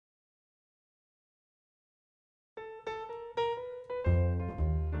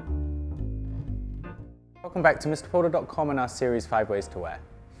Welcome back to MrPorter.com and our series 5 Ways to Wear.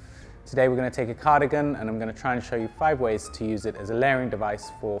 Today we're going to take a cardigan and I'm going to try and show you 5 ways to use it as a layering device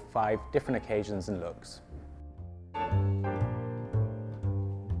for 5 different occasions and looks.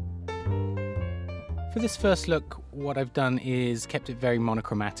 For this first look, what I've done is kept it very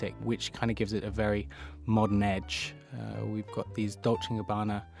monochromatic, which kind of gives it a very modern edge. We've got these Dolce &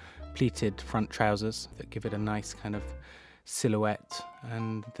 Gabbana pleated front trousers that give it a nice kind of silhouette,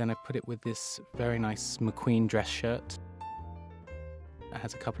 and then I put it with this very nice McQueen dress shirt. It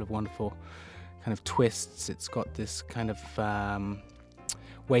has a couple of wonderful kind of twists. It's got this kind of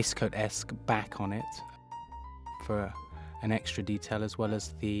waistcoat-esque back on it for an extra detail, as well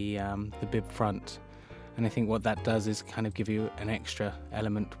as the bib front. And I think what that does is kind of give you an extra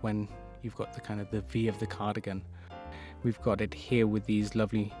element when you've got the kind of the V of the cardigan. We've got it here with these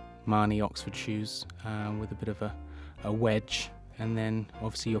lovely Marni Oxford shoes with a bit of a wedge, and then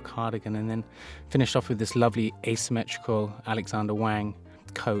obviously your cardigan, and then finished off with this lovely asymmetrical Alexander Wang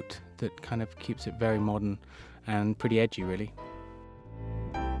coat that kind of keeps it very modern and pretty edgy, really.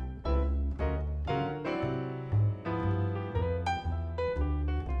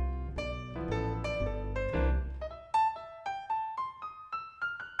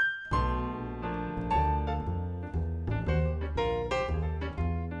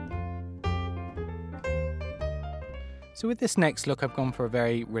 So with this next look, I've gone for a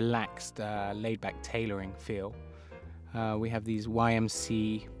very relaxed, laid-back tailoring feel. We have these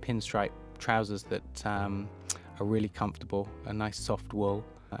YMC pinstripe trousers that are really comfortable, a nice soft wool,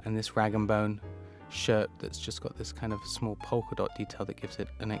 and this rag and bone shirt that's just got this kind of small polka dot detail that gives it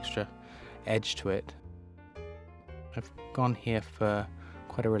an extra edge to it. I've gone here for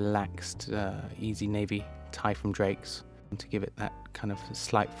quite a relaxed, easy navy tie from Drake's to give it that kind of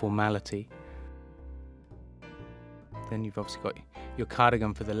slight formality. Then you've obviously got your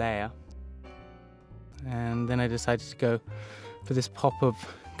cardigan for the layer, and then I decided to go for this pop of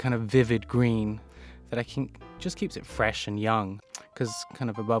kind of vivid green that I think just keeps it fresh and young, because kind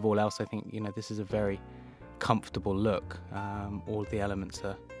of above all else I think, you know, this is a very comfortable look. All the elements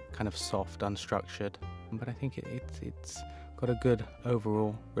are kind of soft, unstructured, but I think it's got a good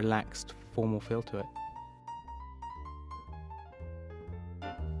overall relaxed, formal feel to it.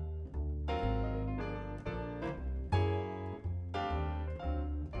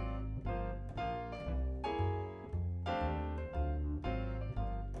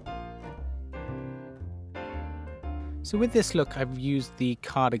 So with this look, I've used the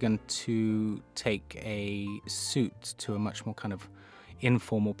cardigan to take a suit to a much more kind of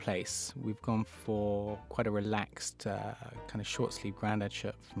informal place. We've gone for quite a relaxed kind of short sleeve grandad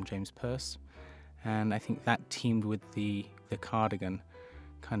shirt from James Perse, and I think that teamed with the cardigan,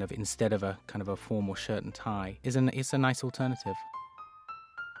 kind of instead of a kind of a formal shirt and tie, is a nice alternative.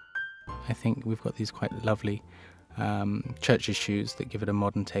 I think we've got these quite lovely church's shoes that give it a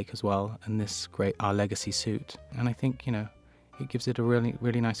modern take as well, and this great Our Legacy suit, and I think, you know, it gives it a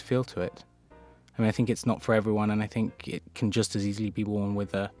really nice feel to it. I mean, I think it's not for everyone, and I think it can just as easily be worn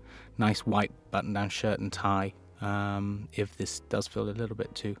with a nice white button-down shirt and tie if this does feel a little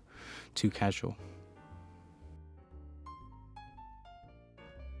bit too casual.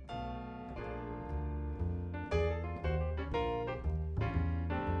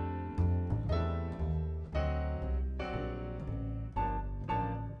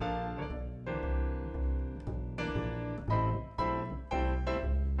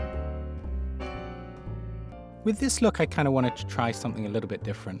 With this look, I kind of wanted to try something a little bit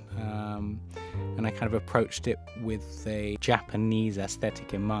different, and I kind of approached it with a Japanese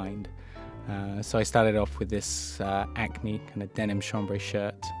aesthetic in mind. So I started off with this Acne kind of denim chambray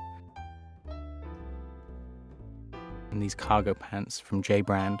shirt, and these cargo pants from J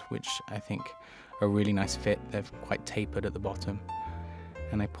Brand, which I think are a really nice fit. They're quite tapered at the bottom,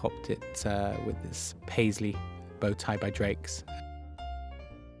 and I popped it with this paisley bow tie by Drake's.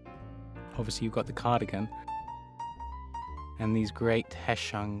 Obviously you've got the cardigan, and these great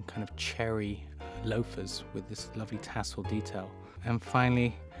Heshung kind of cherry loafers with this lovely tassel detail. And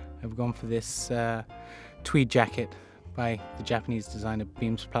finally, I've gone for this tweed jacket by the Japanese designer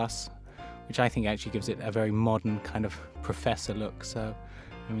Beams Plus, which I think actually gives it a very modern kind of professor look. So,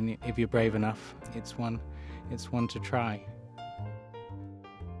 I mean, if you're brave enough, it's one to try.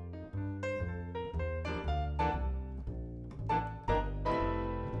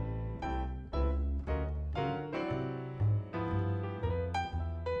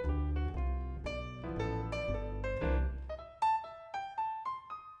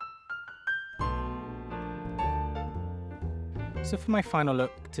 So for my final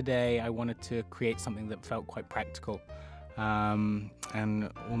look today, I wanted to create something that felt quite practical.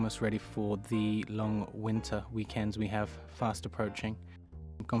 and almost ready for the long winter weekends we have fast approaching.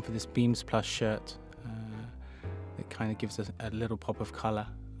 I've gone for this Beams Plus shirt that kind of gives us a little pop of colour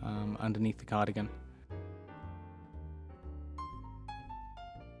underneath the cardigan.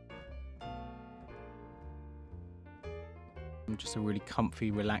 Just a really comfy,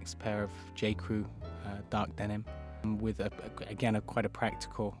 relaxed pair of J.Crew dark denim with again quite a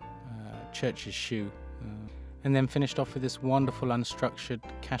practical church's shoe. And then finished off with this wonderful unstructured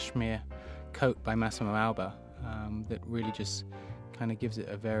cashmere coat by Massimo Alba that really just kind of gives it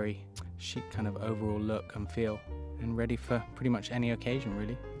a very chic kind of overall look and feel, and ready for pretty much any occasion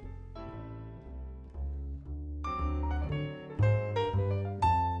really.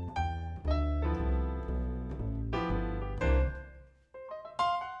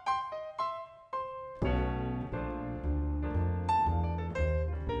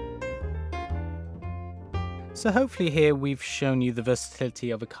 So hopefully here we've shown you the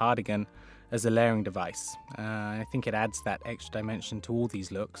versatility of a cardigan as a layering device. I think it adds that extra dimension to all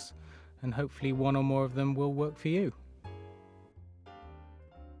these looks, and hopefully one or more of them will work for you.